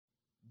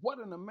What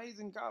an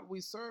amazing God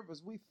we serve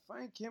as we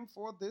thank Him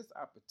for this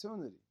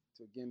opportunity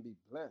to again be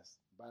blessed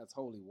by His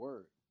holy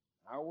word.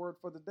 Our word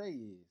for the day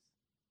is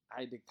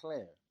I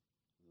declare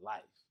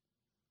life.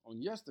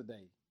 On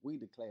yesterday, we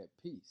declared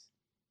peace.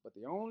 But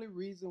the only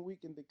reason we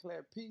can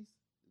declare peace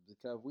is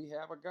because we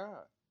have a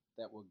God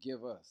that will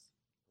give us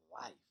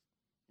life.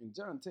 In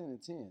John 10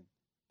 and 10,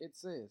 it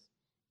says,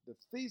 the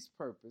thief's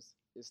purpose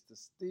is to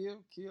steal,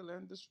 kill,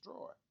 and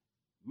destroy.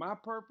 My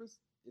purpose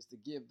is to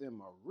give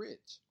them a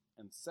rich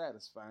and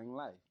satisfying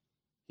life.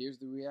 Here's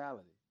the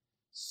reality.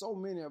 So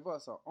many of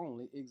us are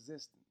only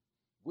existing.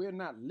 We're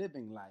not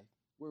living life.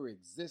 We're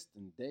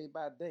existing day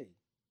by day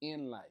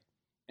in life.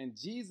 And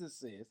Jesus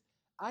says,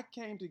 I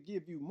came to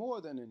give you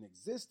more than an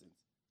existence.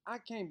 I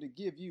came to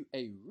give you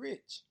a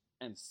rich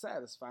and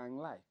satisfying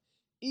life.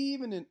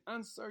 Even in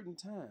uncertain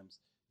times,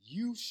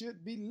 you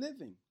should be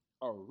living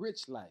a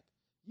rich life.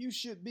 You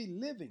should be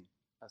living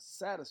a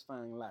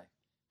satisfying life.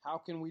 How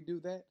can we do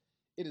that?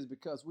 It is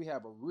because we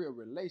have a real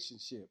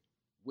relationship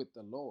with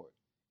the Lord.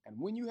 And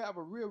when you have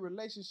a real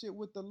relationship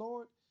with the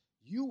Lord,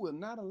 you will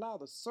not allow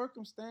the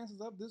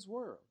circumstances of this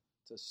world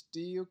to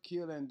steal,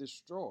 kill, and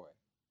destroy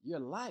your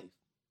life.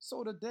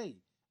 So today,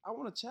 I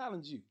want to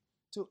challenge you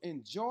to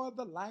enjoy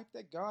the life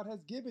that God has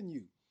given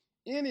you.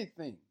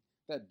 Anything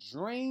that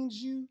drains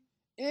you,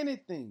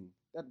 anything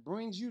that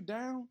brings you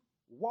down,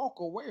 walk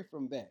away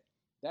from that.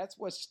 That's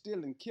what's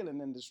stealing,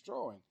 killing, and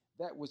destroying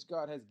that which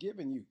God has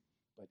given you.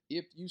 But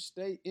if you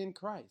stay in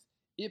Christ,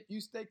 if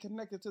you stay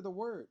connected to the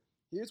Word,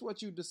 here's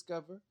what you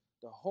discover.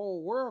 The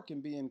whole world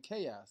can be in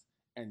chaos,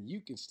 and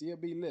you can still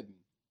be living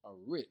a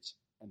rich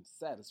and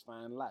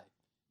satisfying life.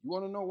 You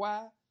want to know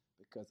why?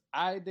 Because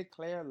I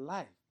declare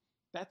life.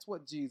 That's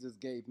what Jesus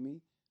gave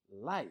me.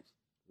 Life,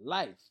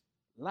 life,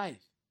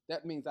 life.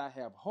 That means I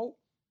have hope.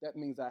 That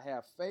means I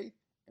have faith.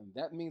 And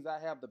that means I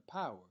have the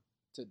power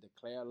to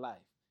declare life.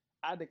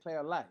 I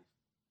declare life.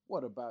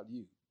 What about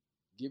you?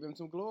 Give Him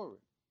some glory.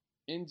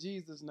 In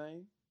Jesus'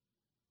 name,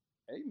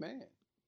 amen.